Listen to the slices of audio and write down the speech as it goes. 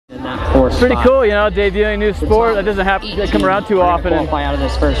first pretty cool, you know, debuting a new sport that doesn't happen to come around too often. And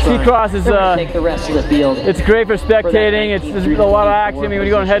ski cross is take the rest of the field. it's great for spectating. There's a lot of action. I mean, when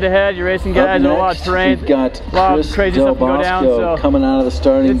you're going head to head, you're racing guys in a lot of terrain. We've got a lot of crazy stuff to go down. So coming out of the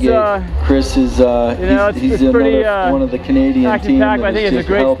starting gate. Chris is you know, he's pretty one of the Canadian team. Packed, I think it's a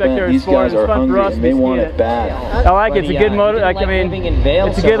great spectator sport. It's fun for us. They want it bad. I like it. It's a good moto. Like, I mean,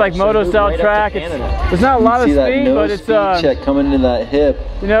 it's a good like moto style track. There's not a lot of speed, but it's check coming into that hip.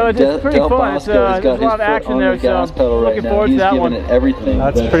 You know, it's pretty fun. There's a lot of action there, so looking forward to that one.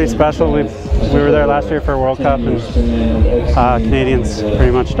 That's pretty special. We were there last year for a World Cup, and Canadians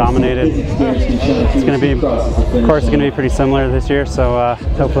pretty much dominated. It's going to be, of course, it's going to be pretty similar this year, so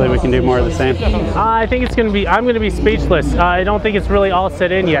hopefully we can do more of the same. I think it's going to be, I'm going to be speechless. I don't think it's really all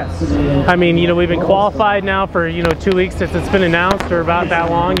set in yet. I mean, you know, we've been qualified now for, you know, 2 weeks since it's been announced, or about that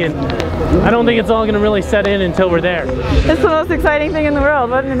long, and I don't think it's all going to really set in until we're there. It's the most exciting thing in the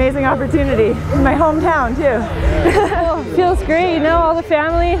world. What an amazing opportunity. In my hometown, too. Well, it feels great, you know, all the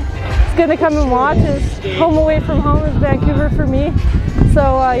family is going to come and watch. It's home away from home is Vancouver for me. So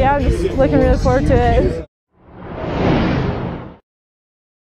yeah, I'm just looking really forward to it.